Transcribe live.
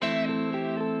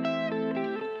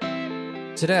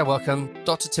Today I welcome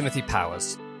Dr. Timothy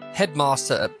Powers,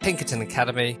 Headmaster at Pinkerton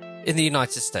Academy in the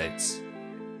United States.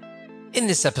 In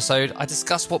this episode, I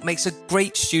discuss what makes a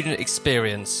great student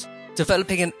experience,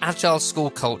 developing an agile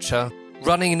school culture,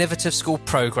 running innovative school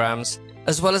programs,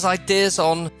 as well as ideas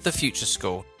on the future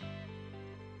school.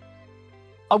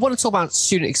 I want to talk about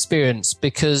student experience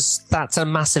because that's a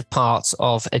massive part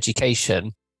of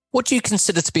education. What do you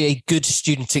consider to be a good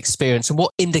student experience, and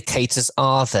what indicators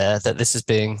are there that this is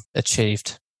being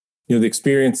achieved? The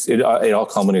experience, it all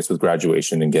culminates with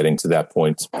graduation and getting to that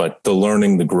point. But the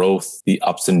learning, the growth, the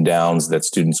ups and downs that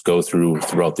students go through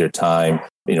throughout their time,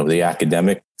 the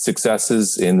academic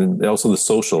successes and also the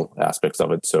social aspects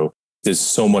of it. So there's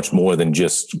so much more than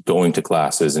just going to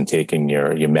classes and taking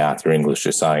your math, your English,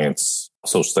 your science,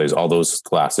 social studies, all those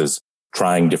classes,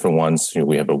 trying different ones.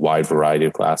 We have a wide variety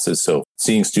of classes. So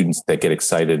seeing students that get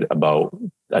excited about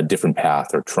a different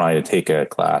path or trying to take a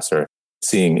class or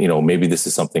seeing, maybe this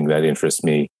is something that interests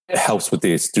me, it helps with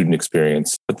the student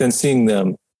experience. But then seeing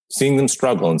them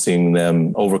struggle and seeing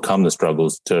them overcome the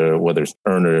struggles to whether it's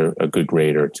earn a good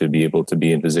grade or to be able to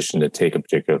be in position to take a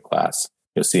particular class,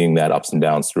 seeing that ups and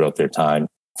downs throughout their time.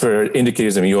 For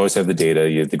indicators, you always have the data,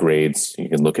 you have the grades, you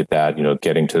can look at that,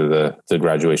 getting to the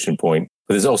graduation point.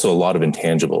 But there's also a lot of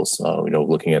intangibles,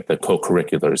 looking at the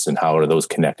co-curriculars and how are those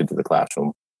connected to the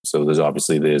classroom. So there's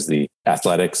the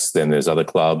athletics, then there's other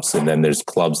clubs, and then there's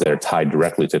clubs that are tied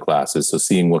directly to classes. So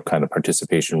seeing what kind of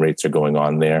participation rates are going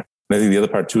on there. And I think the other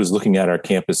part too is looking at our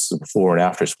campus before and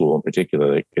after school in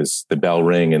particular, because the bell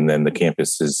ring and then the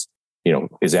campus is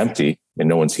empty and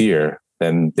no one's here,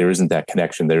 then there isn't that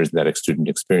connection, there isn't that student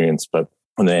experience. But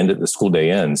when the end of the school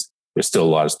day ends, there's still a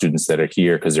lot of students that are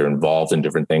here because they're involved in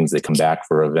different things. They come back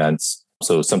for events.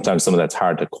 So sometimes some of that's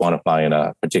hard to quantify in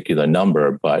a particular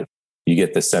number, but you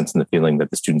get the sense and the feeling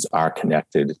that the students are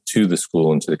connected to the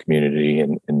school and to the community,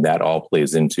 and that all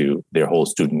plays into their whole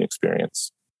student experience.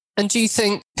 And do you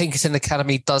think Pinkerton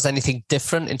Academy does anything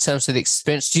different in terms of the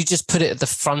experience? Do you just put it at the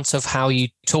front of how you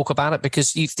talk about it?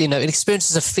 Because an experience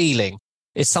is a feeling.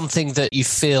 It's something that you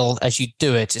feel as you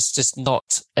do it. It's just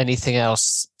not anything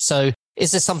else. So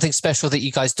is there something special that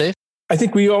you guys do? I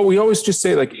think we always just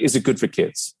say, is it good for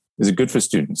kids? Is it good for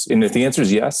students? And if the answer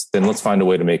is yes, then let's find a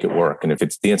way to make it work. And if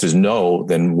the answer is no,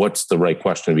 then what's the right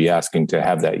question to be asking to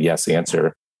have that yes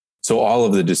answer? So all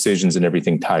of the decisions and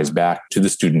everything ties back to the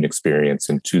student experience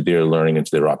and to their learning and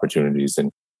to their opportunities.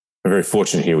 And we're very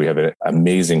fortunate here. We have an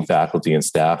amazing faculty and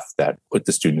staff that put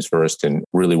the students first and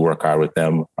really work hard with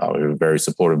them. We have a very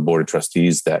supportive board of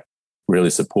trustees that really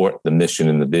support the mission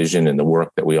and the vision and the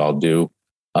work that we all do.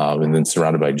 And then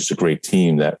surrounded by just a great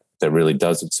team that really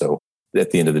does it. So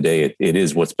at the end of the day, it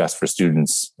is what's best for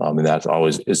students. And that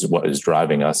always is what is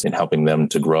driving us in helping them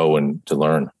to grow and to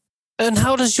learn. And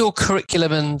how does your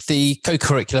curriculum and the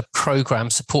co-curricular program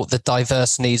support the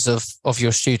diverse needs of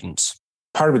your students?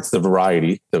 Part of it's the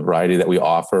variety that we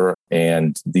offer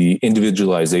and the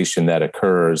individualization that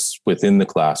occurs within the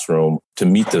classroom to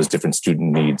meet those different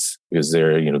student needs. Because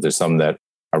there's some that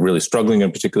are really struggling in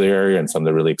a particular area and some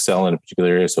that really excel in a particular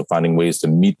area. So finding ways to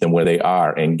meet them where they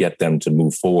are and get them to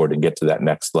move forward and get to that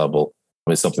next level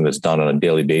is something that's done on a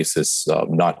daily basis,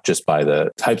 not just by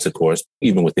the types of course,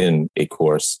 even within a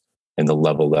course and the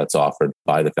level that's offered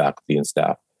by the faculty and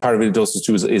staff. Part of it also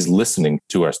too is listening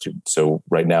to our students. So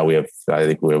right now we have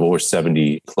over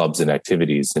 70 clubs and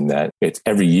activities in that it's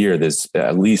every year there's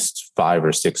at least 5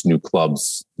 or 6 new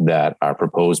clubs that are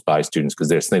proposed by students because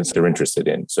there's things they're interested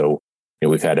in. So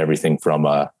we've had everything from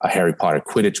a Harry Potter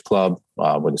Quidditch club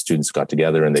where the students got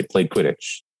together and they played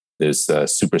Quidditch. There's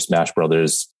Super Smash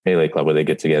Brothers Melee Club where they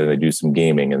get together and they do some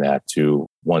gaming and that, to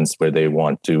ones where they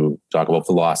want to talk about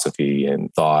philosophy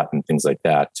and thought and things like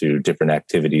that, to different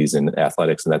activities and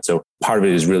athletics and that. So part of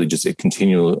it is really just a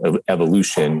continual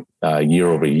evolution year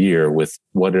over year with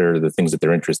what are the things that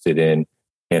they're interested in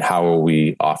and how are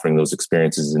we offering those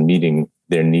experiences and meeting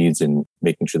their needs and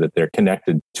making sure that they're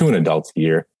connected to an adult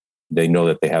here. They know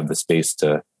that they have the space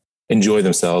to enjoy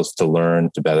themselves, to learn,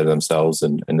 to better themselves,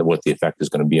 and what the effect is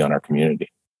going to be on our community.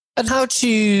 And how do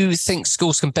you think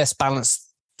schools can best balance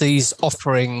these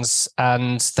offerings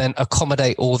and then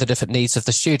accommodate all the different needs of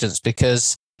the students?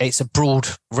 Because it's a broad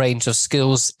range of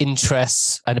skills,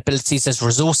 interests, and abilities. There's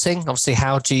resourcing. Obviously,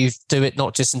 how do you do it,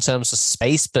 not just in terms of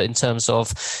space, but in terms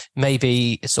of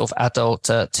maybe sort of adult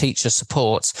teacher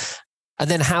support?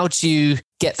 And then how do you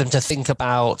get them to think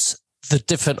about the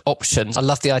different options? I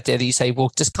love the idea that you say,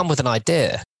 well, just come with an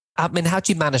idea. How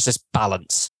do you manage this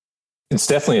balance? It's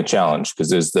definitely a challenge because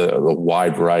there's a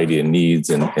wide variety of needs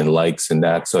and likes and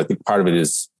that. So I think part of it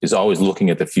is always looking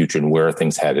at the future and where are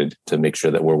things headed to make sure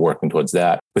that we're working towards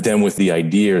that. But then with the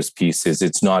ideas pieces,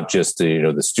 it's not just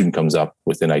the student comes up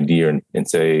with an idea and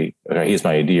say, okay, here's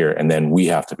my idea. And then we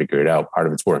have to figure it out. Part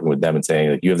of it's working with them and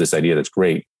saying, like, you have this idea that's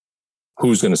great.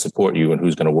 Who's going to support you and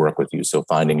who's going to work with you? So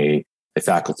finding a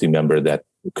faculty member that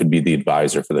could be the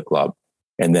advisor for the club.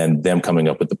 And then them coming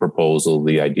up with the proposal,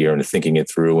 the idea, and thinking it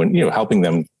through, and helping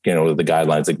them, the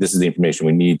guidelines. Like, this is the information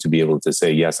we need to be able to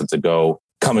say yes, it's a go.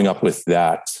 Coming up with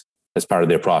that as part of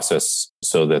their process,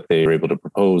 so that they are able to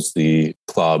propose the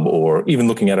club, or even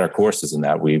looking at our courses. And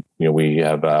that we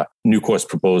have a new course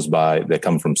proposed that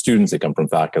come from students, they come from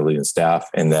faculty and staff,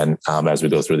 and then as we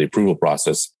go through the approval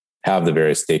process, have the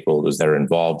various stakeholders that are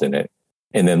involved in it,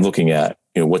 and then looking at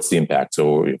what's the impact.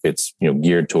 So if it's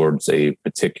geared towards a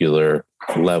particular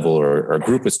level or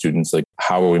group of students, like,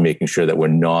 how are we making sure that we're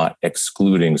not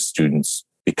excluding students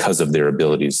because of their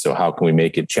abilities? So how can we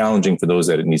make it challenging for those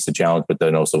that it needs to challenge, but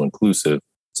then also inclusive,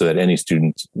 so that any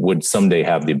student would someday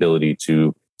have the ability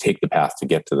to take the path to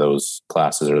get to those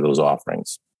classes or those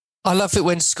offerings? I love it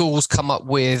when schools come up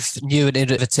with new and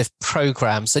innovative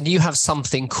programs, and you have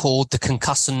something called the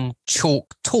Concussion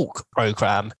Chalk Talk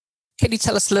program. Can you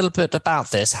tell us a little bit about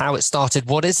this, how it started?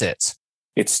 What is it?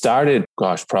 It started,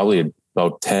 probably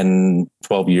about 10,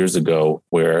 12 years ago,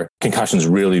 where concussions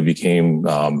really became,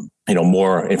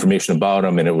 more information about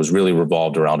them. And it was really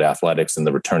revolved around athletics and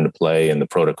the return to play and the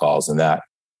protocols and that.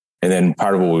 And then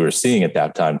part of what we were seeing at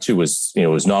that time too was,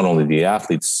 was not only the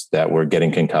athletes that were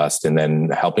getting concussed and then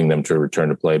helping them to return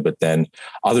to play, but then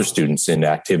other students in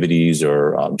activities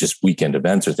or just weekend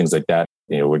events or things like that,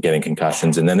 were getting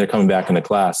concussions. And then they're coming back into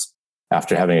class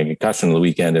after having a concussion on the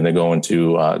weekend, and they're going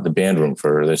to the band room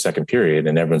for their second period,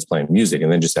 and everyone's playing music,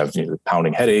 and then just have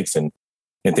pounding headaches and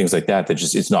things like that. That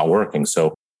just, it's not working.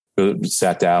 So we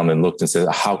sat down and looked and said,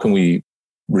 how can we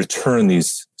return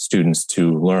these students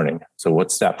to learning? So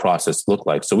what's that process look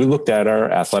like? So we looked at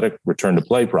our athletic return to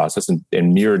play process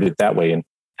and mirrored it that way, and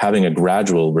having a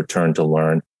gradual return to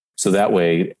learn. So that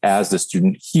way, as the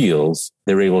student heals,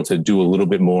 they're able to do a little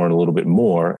bit more and a little bit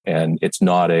more. And it's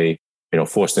not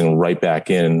forcing them right back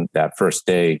in that first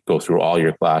day, go through all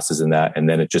your classes and that, and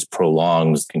then it just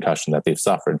prolongs the concussion that they've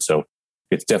suffered. So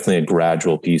it's definitely a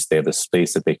gradual piece. They have a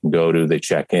space that they can go to. They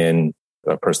check in,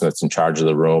 a person that's in charge of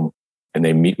the room, and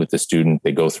they meet with the student.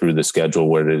 They go through the schedule,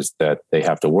 what it is that they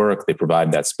have to work. They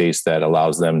provide that space that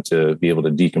allows them to be able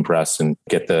to decompress and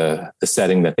get the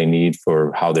setting that they need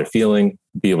for how they're feeling,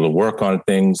 be able to work on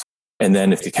things. And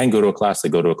then if they can go to a class, they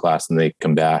go to a class and they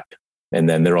come back. And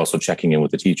then they're also checking in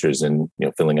with the teachers and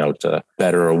filling out a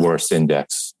better or worse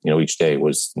index each day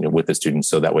was with the students.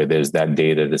 So that way there's that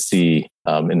data to see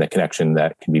and the connection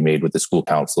that can be made with the school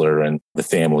counselor and the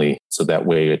family. So that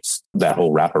way it's that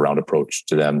whole wraparound approach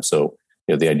to them. So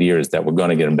the idea is that we're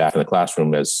going to get them back in the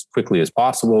classroom as quickly as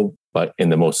possible, but in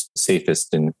the most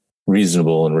safest and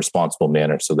reasonable and responsible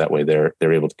manner. So that way they're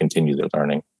able to continue their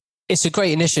learning. It's a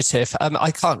great initiative.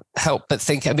 I can't help but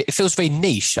think, it feels very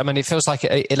niche. It feels like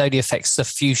it only affects a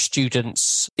few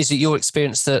students. Is it your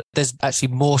experience that there's actually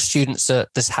more students that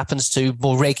this happens to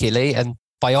more regularly, and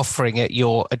by offering it,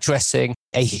 you're addressing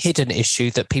a hidden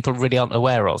issue that people really aren't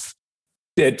aware of?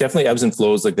 It definitely ebbs and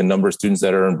flows, like the number of students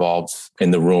that are involved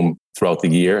in the room throughout the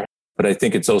year. But I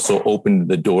think it's also opened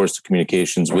the doors to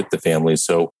communications with the families.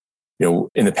 So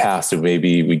in the past,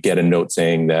 maybe we get a note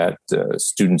saying that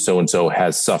student so-and-so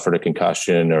has suffered a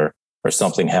concussion or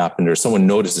something happened, or someone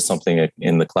notices something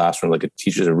in the classroom. Like,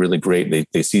 teachers are really great.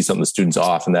 They see something, the student's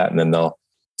off and that, and then they'll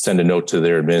send a note to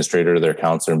their administrator or their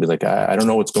counselor and be like, I don't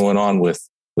know what's going on with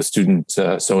student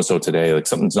so-and-so today. Like,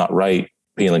 something's not right,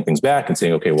 peeling things back and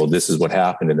saying, okay, well, this is what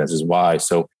happened and this is why.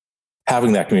 So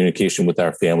having that communication with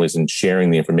our families and sharing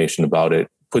the information about it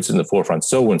puts it in the forefront.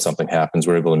 So when something happens,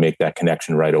 we're able to make that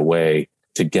connection right away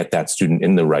to get that student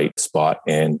in the right spot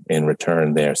and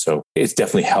return there. So it's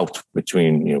definitely helped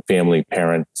between, family,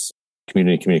 parents,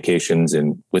 community communications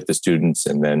and with the students,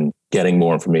 and then getting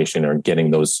more information or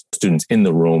getting those students in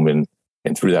the room and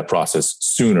through that process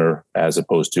sooner, as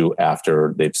opposed to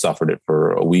after they've suffered it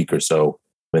for a week or so.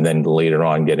 And then later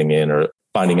on getting in or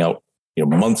finding out,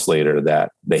 months later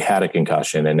that they had a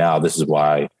concussion. And now this is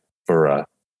why for a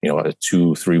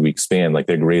 2-3 week span, like,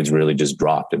 their grades really just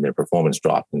dropped and their performance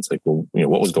dropped. And it's like, well,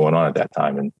 what was going on at that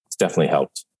time? And it's definitely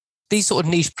helped. These sort of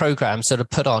niche programs that are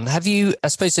put on, I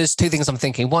suppose there's two things I'm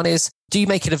thinking. One is, do you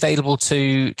make it available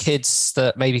to kids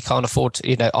that maybe can't afford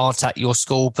to, aren't at your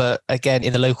school, but again,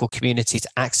 in the local community to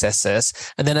access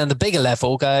this? And then on the bigger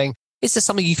level going, is there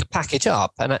something you could package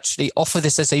up and actually offer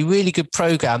this as a really good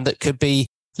program that could be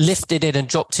lifted in and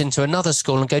dropped into another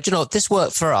school and go, do you know what, this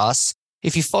worked for us.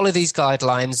 If you follow these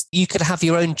guidelines, you could have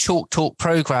your own Chalk Talk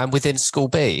program within School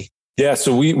B. Yeah,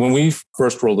 so when we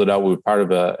first rolled it out, we were part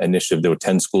of an initiative. There were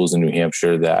 10 schools in New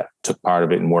Hampshire that took part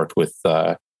of it and worked with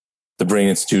the Brain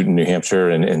Institute in New Hampshire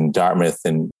and Dartmouth,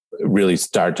 and really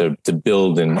started to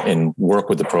build and work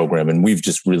with the program. And we've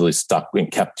just really stuck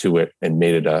and kept to it and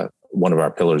made it one of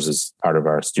our pillars as part of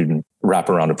our student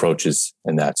wraparound approaches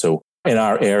and that. So in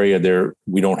our area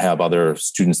we don't have other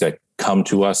students that come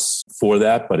to us for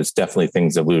that, but it's definitely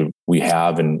things that we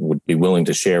have and would be willing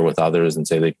to share with others and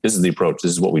say, like, this is the approach.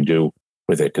 This is what we do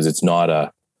with it. Cause it's not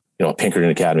a Pinkerton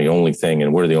Academy only thing.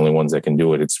 And we're the only ones that can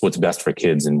do it. It's what's best for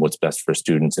kids and what's best for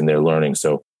students in their learning.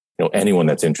 So, anyone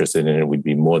that's interested in it, we'd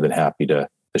be more than happy to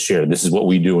share. This is what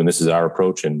we do. And this is our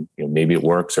approach. And maybe it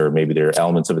works, or maybe there are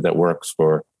elements of it that works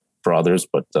for others,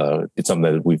 but it's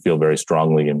something that we feel very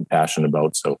strongly and passionate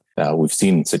about. So we've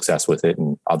seen success with it,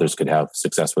 and others could have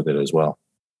success with it as well.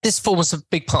 This forms a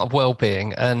big part of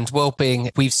well-being, and well-being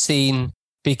we've seen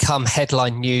become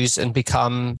headline news and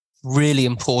become really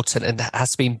important, and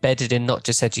has to be embedded in not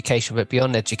just education, but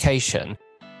beyond education.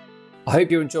 I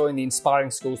hope you're enjoying the Inspiring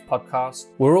Schools podcast.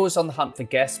 We're always on the hunt for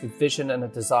guests with vision and a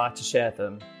desire to share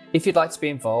them. If you'd like to be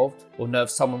involved or know of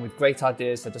someone with great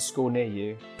ideas at a school near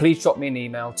you, please drop me an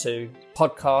email to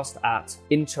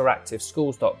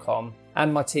podcast@interactiveschools.com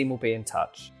and my team will be in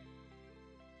touch.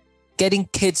 Getting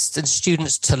kids and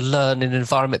students to learn in an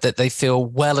environment that they feel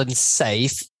well and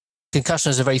safe.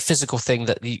 Concussion is a very physical thing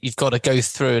that you've got to go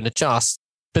through and adjust.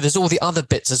 But there's all the other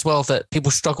bits as well that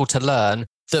people struggle to learn,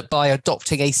 that by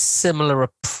adopting a similar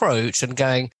approach and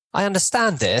going, I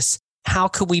understand this, how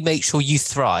can we make sure you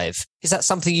thrive? Is that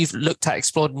something you've looked at,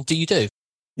 explored, and do you do?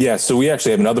 Yeah, so we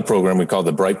actually have another program we call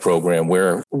the Bright program,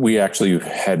 where we actually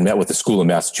had met with a school in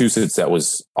Massachusetts that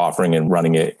was offering and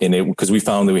running it. And because we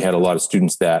found that we had a lot of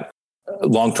students that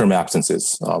long-term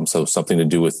absences, so something to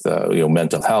do with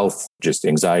mental health, just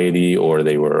anxiety, or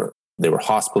they were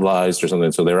hospitalized or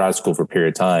something. So they were out of school for a period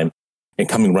of time and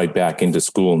coming right back into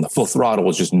school, and the full throttle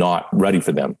was just not ready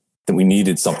for them. And we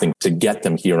needed something to get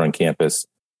them here on campus.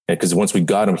 Because once we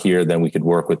got them here, then we could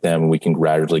work with them and we can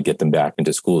gradually get them back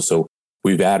into school. So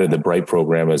we've added the Bright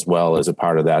program as well as a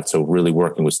part of that. So really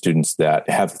working with students that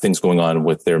have things going on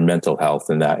with their mental health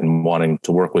and that, and wanting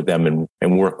to work with them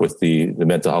and work with the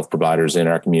mental health providers in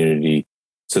our community.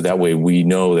 So that way we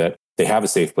know that they have a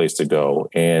safe place to go,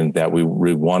 and that we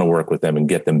really want to work with them and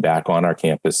get them back on our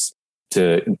campus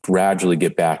to gradually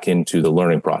get back into the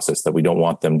learning process, that we don't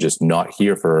want them just not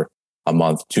here for a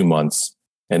month, 2 months,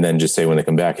 and then just say when they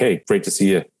come back, hey, great to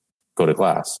see you, go to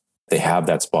class. They have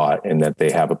that spot and that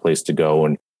they have a place to go,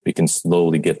 and we can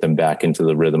slowly get them back into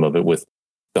the rhythm of it, with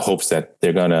the hopes that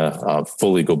they're going to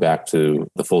fully go back to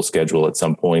the full schedule at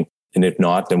some point. And if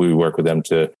not, then we work with them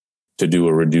to do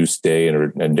a reduced day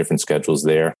and different schedules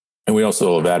there. And we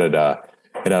also have added an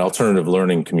alternative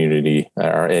learning community,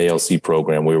 our ALC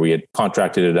program, where we had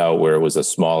contracted it out, where it was a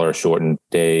smaller, shortened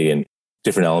day and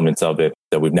different elements of it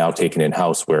that we've now taken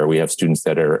in-house, where we have students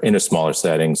that are in a smaller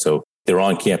setting. So they're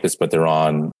on campus, but they're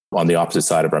on the opposite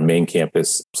side of our main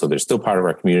campus. So they're still part of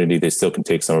our community. They still can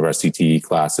take some of our CTE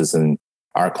classes and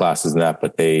our classes and that,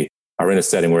 but they are in a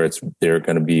setting where they're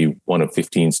going to be one of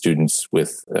 15 students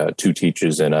with 2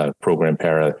 teachers and a program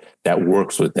para that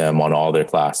works with them on all their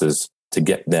classes to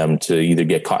get them to either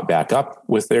get caught back up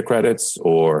with their credits,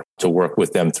 or to work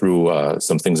with them through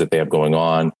some things that they have going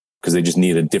on, because they just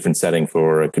need a different setting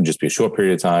for, it could just be a short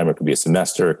period of time, or it could be a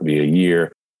semester, it could be a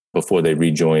year before they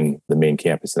rejoin the main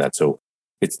campus and that. So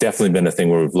it's definitely been a thing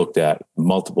where we've looked at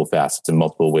multiple facets and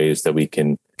multiple ways that we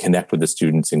can connect with the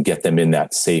students and get them in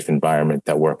that safe environment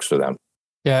that works for them.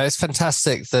 Yeah, it's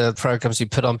fantastic, the programs you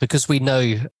put on, because we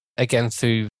know, again,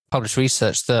 through published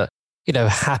research that,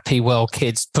 happy, well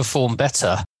kids perform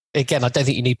better. Again, I don't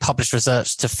think you need published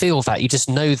research to feel that. You just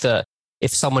know that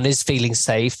if someone is feeling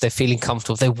safe, they're feeling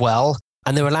comfortable, they're well,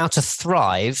 and they're allowed to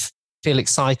thrive, feel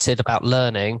excited about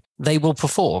learning, they will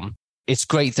perform. It's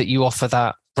great that you offer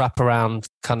that wraparound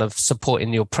kind of support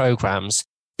in your programs.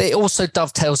 It also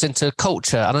dovetails into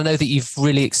culture. And I know that you've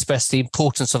really expressed the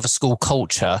importance of a school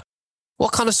culture.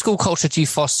 What kind of school culture do you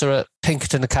foster at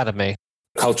Pinkerton Academy?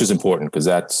 Culture is important, because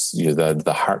that's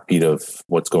the heartbeat of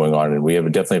what's going on. And we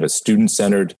definitely have a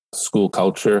student-centered school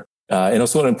culture, and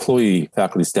also an employee,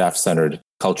 faculty, staff-centered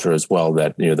culture as well,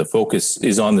 that the focus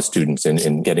is on the students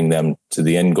and getting them to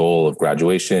the end goal of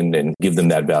graduation and give them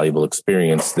that valuable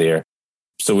experience there.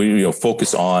 So we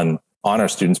focus on our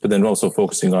students, but then also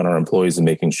focusing on our employees and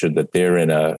making sure that they're in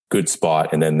a good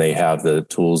spot, and then they have the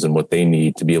tools and what they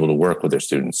need to be able to work with their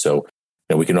students. So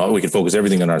we can focus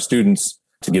everything on our students,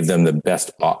 to give them the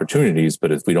best opportunities.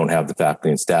 But if we don't have the faculty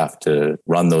and staff to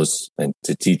run those and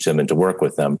to teach them and to work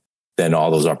with them, then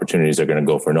all those opportunities are going to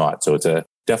go for naught. So it's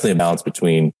definitely a balance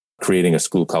between creating a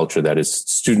school culture that is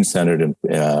student-centered and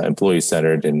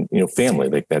employee-centered and, family.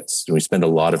 Like we spend a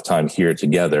lot of time here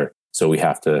together. So we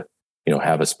have to,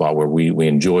 have a spot where we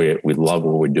enjoy it. We love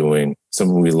what we're doing.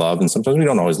 Something we love. And sometimes we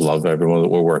don't always love everyone that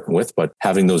we're working with, but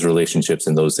having those relationships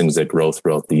and those things that grow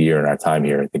throughout the year and our time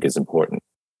here, I think is important.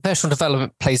 Professional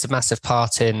development plays a massive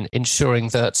part in ensuring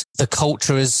that the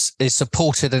culture is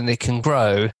supported and it can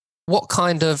grow. What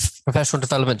kind of professional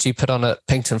development do you put on at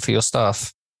Picton for your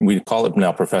staff? We call it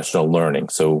now professional learning.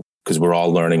 So, because we're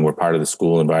all learning, we're part of the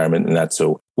school environment. And that's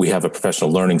so we have a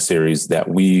professional learning series that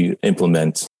we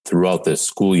implement throughout the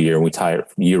school year. We tie it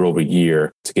year over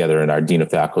year together, and our dean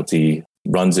of faculty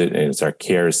runs it, and it's our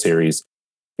CARES series.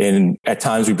 And at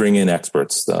times we bring in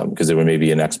experts because there may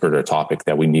be an expert or a topic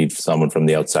that we need someone from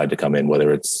the outside to come in,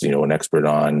 whether it's, an expert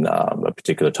on a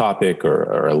particular topic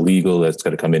or a legal that's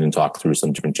going to come in and talk through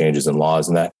some different changes in laws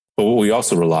and that. But what we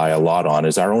also rely a lot on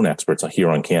is our own experts here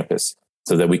on campus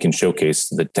so that we can showcase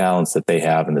the talents that they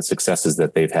have and the successes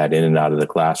that they've had in and out of the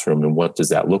classroom. And what does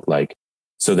that look like?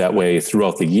 So that way,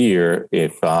 throughout the year,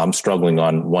 if I'm struggling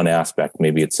on one aspect,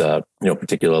 maybe it's a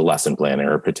particular lesson plan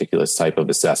or a particular type of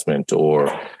assessment,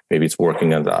 or maybe it's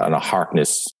working on a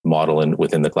Harkness model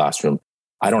within the classroom,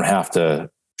 I don't have to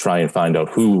try and find out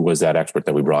who was that expert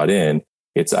that we brought in.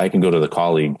 I can go to the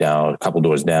colleague down, a couple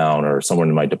doors down, or someone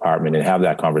in my department and have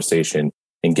that conversation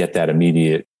and get that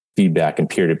immediate feedback and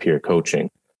peer-to-peer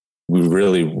coaching. We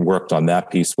really worked on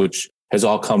that piece, which has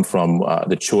all come from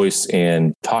the choice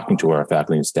and talking to our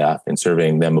faculty and staff and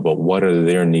surveying them about what are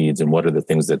their needs and what are the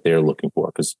things that they're looking for.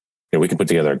 Because we can put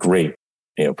together a great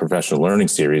professional learning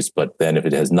series, but then if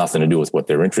it has nothing to do with what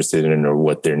they're interested in or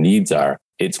what their needs are,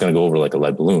 it's going to go over like a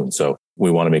lead balloon. So we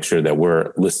want to make sure that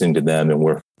we're listening to them and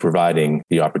we're providing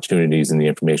the opportunities and the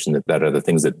information that are the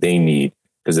things that they need,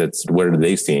 because it's what are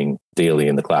they seeing daily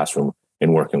in the classroom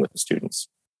and working with the students.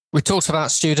 We talked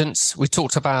about students. We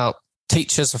talked about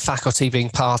teachers and faculty being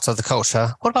part of the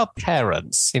culture. What about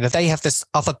parents? They have this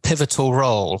other pivotal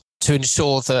role to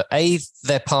ensure that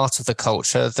they're part of the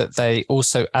culture, that they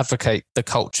also advocate the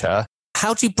culture.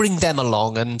 How do you bring them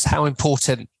along, and how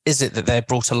important is it that they're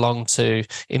brought along to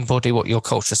embody what your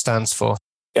culture stands for?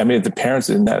 I mean, the parents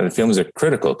and the families are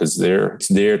critical because it's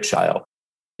their child.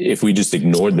 If we just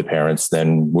ignored the parents,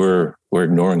 then we're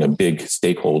ignoring a big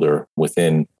stakeholder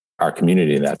within our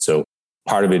community in that. So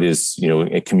part of it is,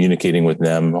 communicating with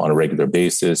them on a regular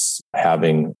basis,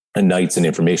 having nights and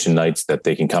information nights that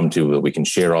they can come to, that we can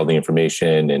share all the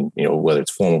information and, whether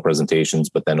it's formal presentations,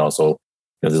 but then also,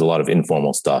 there's a lot of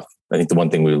informal stuff. I think the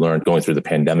one thing we learned going through the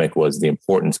pandemic was the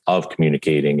importance of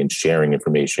communicating and sharing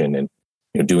information and,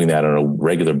 doing that on a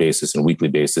regular basis and weekly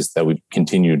basis that we've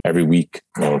continued every week.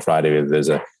 On Friday, there's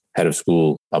a head of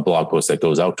school, a blog post that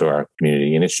goes out to our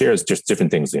community and it shares just different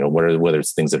things, whether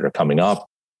it's things that are coming up,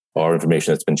 or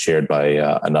information that's been shared by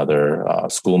another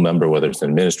school member, whether it's an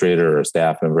administrator or a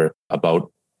staff member, about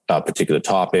a particular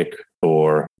topic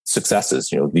or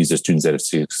successes. These are students that have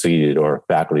succeeded or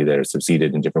faculty that have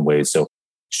succeeded in different ways. So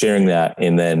sharing that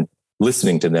and then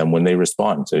listening to them when they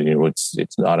respond. So,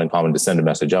 it's not uncommon to send a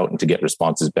message out and to get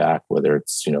responses back, whether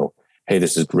it's, hey,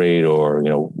 this is great, or,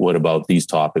 what about these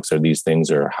topics or these things,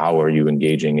 or how are you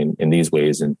engaging in these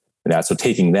ways? And that. So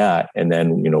taking that and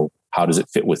then, how does it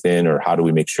fit within, or how do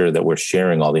we make sure that we're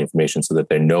sharing all the information so that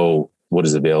they know what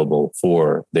is available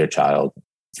for their child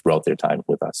throughout their time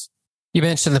with us? You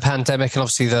mentioned the pandemic and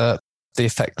obviously the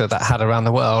effect that had around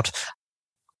the world.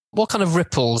 What kind of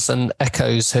ripples and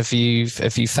echoes have you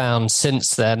found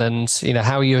since then? And,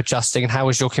 how are you adjusting, and how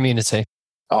is your community?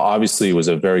 Obviously, it was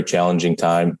a very challenging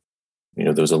time.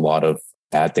 There was a lot of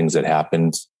bad things that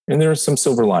happened. And there are some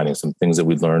silver linings, some things that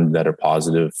we learned that are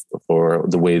positive for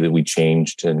the way that we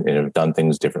changed and have done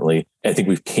things differently. I think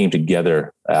we've came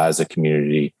together as a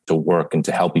community to work and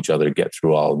to help each other get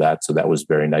through all of that. So that was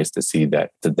very nice to see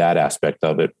that aspect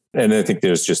of it. And I think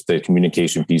there's just the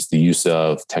communication piece, the use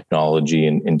of technology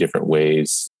in different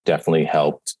ways definitely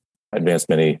helped advance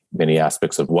many, many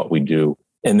aspects of what we do.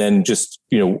 And then just,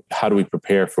 how do we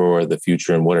prepare for the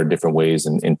future and what are different ways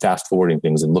and fast forwarding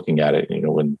things and looking at it,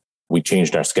 when we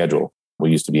changed our schedule.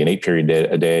 We used to be an 8-period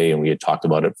a day, and we had talked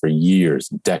about it for years,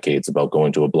 decades, about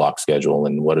going to a block schedule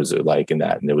and what is it like in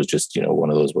that. And it was just, one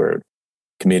of those where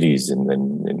committees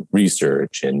and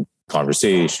research and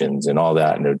conversations and all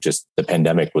that. And just the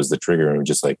pandemic was the trigger. And we're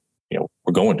just like,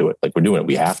 we're going to it. Like, we're doing it.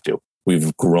 We have to.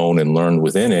 We've grown and learned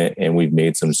within it, and we've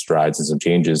made some strides and some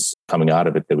changes coming out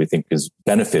of it that we think has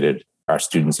benefited our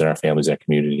students and our families and our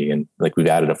community. And like we've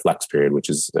added a flex period, which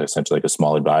is essentially like a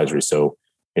small advisory. So,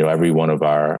 every one of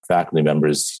our faculty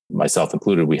members, myself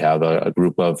included, we have a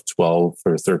group of 12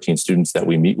 or 13 students that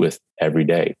we meet with every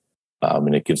day.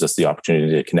 And it gives us the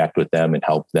opportunity to connect with them and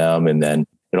help them. And then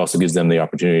it also gives them the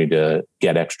opportunity to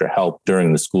get extra help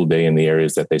during the school day in the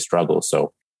areas that they struggle.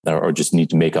 So, or just need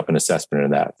to make up an assessment or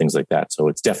that, things like that. So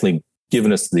it's definitely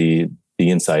given us the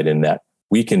insight in that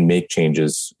we can make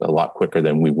changes a lot quicker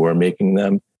than we were making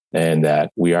them, and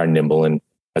that we are nimble. And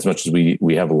as much as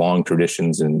we have long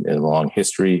traditions and a long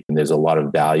history, and there's a lot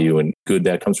of value and good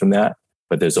that comes from that,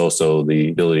 but there's also the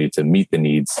ability to meet the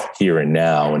needs here and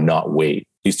now and not wait.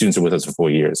 These students are with us for 4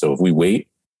 years. So if we wait,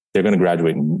 they're going to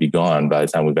graduate and be gone by the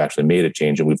time we've actually made a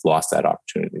change, and we've lost that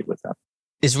opportunity with them.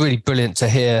 It's really brilliant to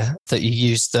hear that you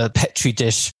used the Petri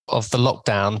dish of the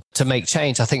lockdown to make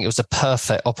change. I think it was a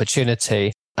perfect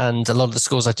opportunity. And a lot of the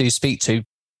schools I do speak to,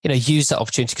 use that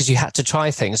opportunity because you had to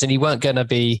try things and you weren't going to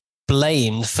be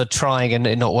blamed for trying and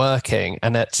it not working.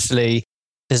 And actually,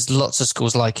 there's lots of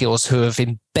schools like yours who have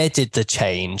embedded the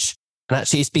change and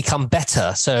actually it's become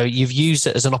better. So you've used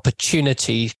it as an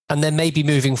opportunity, and then maybe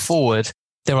moving forward,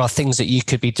 there are things that you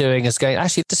could be doing as going,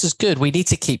 actually, this is good. We need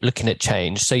to keep looking at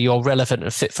change so you're relevant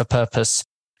and fit for purpose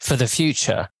for the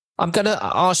future. I'm going to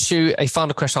ask you a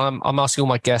final question. I'm asking all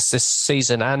my guests this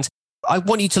season, and I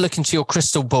want you to look into your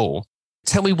crystal ball.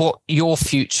 Tell me what your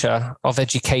future of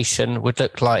education would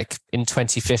look like in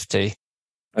 2050.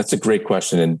 That's a great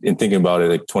question. And in thinking about it,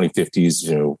 like 2050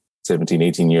 is, 17,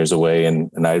 18 years away.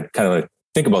 And I kind of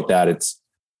think about that.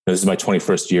 This is my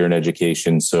 21st year in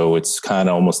education. So it's kind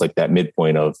of almost like that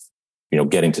midpoint of,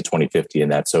 getting to 2050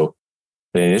 and that. So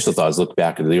the initial thought is look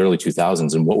back at the early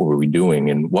 2000s and what were we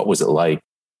doing and what was it like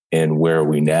and where are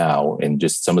we now? And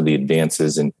just some of the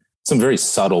advances and some very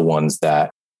subtle ones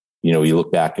that, you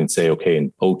look back and say, okay, in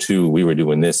 2002, we were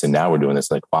doing this and now we're doing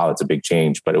this. Like, wow, it's a big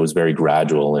change, but it was very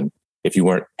gradual. And if you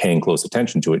weren't paying close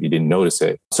attention to it, you didn't notice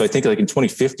it. So I think like in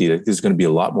 2050, there's going to be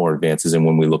a lot more advances. And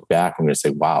when we look back, we're going to say,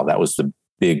 wow, that was the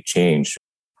big change.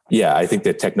 Yeah, I think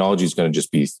that technology is going to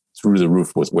just be through the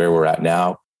roof with where we're at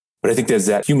now. But I think there's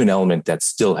that human element that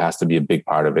still has to be a big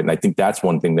part of it. And I think that's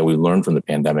one thing that we learned from the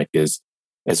pandemic is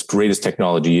as great as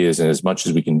technology is and as much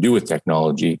as we can do with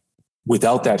technology,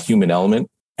 without that human element,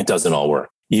 it doesn't all work.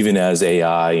 Even as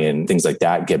AI and things like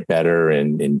that get better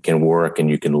and can work and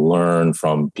you can learn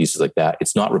from pieces like that,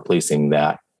 it's not replacing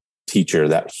that teacher,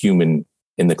 that human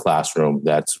in the classroom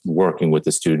that's working with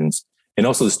the students and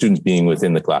also the students being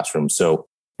within the classroom. So,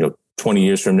 20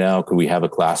 years from now, could we have a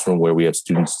classroom where we have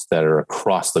students that are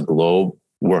across the globe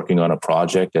working on a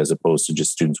project as opposed to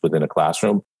just students within a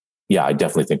classroom? Yeah, I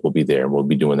definitely think we'll be there and we'll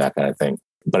be doing that kind of thing.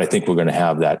 But I think we're going to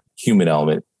have that human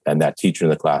element and that teacher in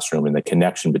the classroom and the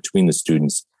connection between the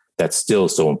students that's still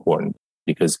so important,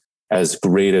 because as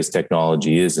great as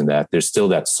technology is in that, there's still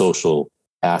that social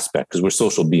aspect because we're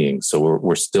social beings. So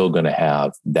we're still going to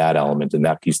have that element and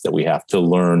that piece that we have to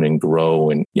learn and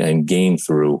grow and gain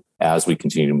through as we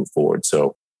continue to move forward.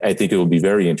 So I think it will be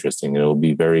very interesting. It will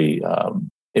be very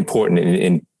important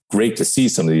and great to see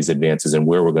some of these advances and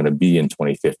where we're going to be in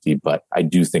 2050. But I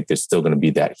do think there's still going to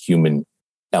be that human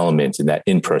element and that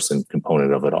in-person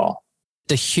component of it all.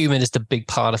 The human is the big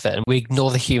part of it. And we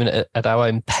ignore the human at our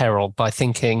own peril by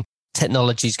thinking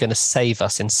technology is going to save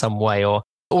us in some way, or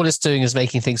all it's doing is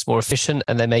making things more efficient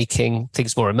and they're making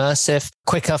things more immersive,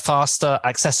 quicker, faster,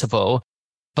 accessible.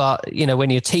 But, when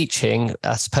you're teaching,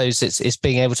 I suppose it's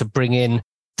being able to bring in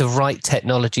the right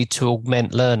technology to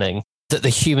augment learning that the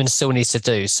human still needs to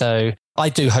do. So I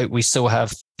do hope we still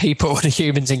have people, the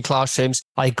humans in classrooms.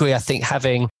 I agree. I think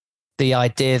having the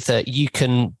idea that you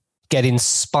can get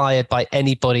inspired by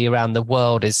anybody around the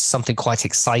world is something quite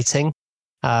exciting.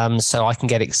 So I can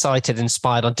get excited,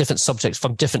 inspired on different subjects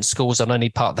from different schools on any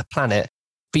part of the planet,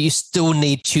 but you still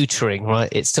need tutoring, right?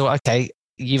 It's still, okay,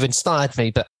 you've inspired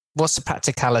me, but what's the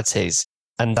practicalities?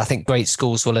 And I think great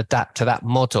schools will adapt to that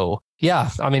model.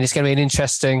 Yeah, I mean, it's going to be an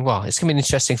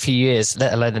interesting few years,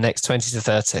 let alone the next 20 to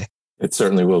 30. It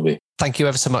certainly will be. Thank you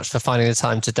ever so much for finding the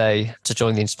time today to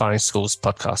join the Inspiring Schools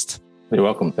podcast. You're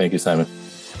welcome. Thank you, Simon.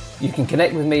 You can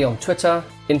connect with me on Twitter,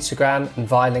 Instagram, and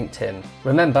via LinkedIn.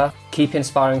 Remember, keep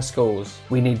inspiring schools.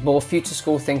 We need more future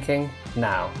school thinking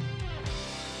now.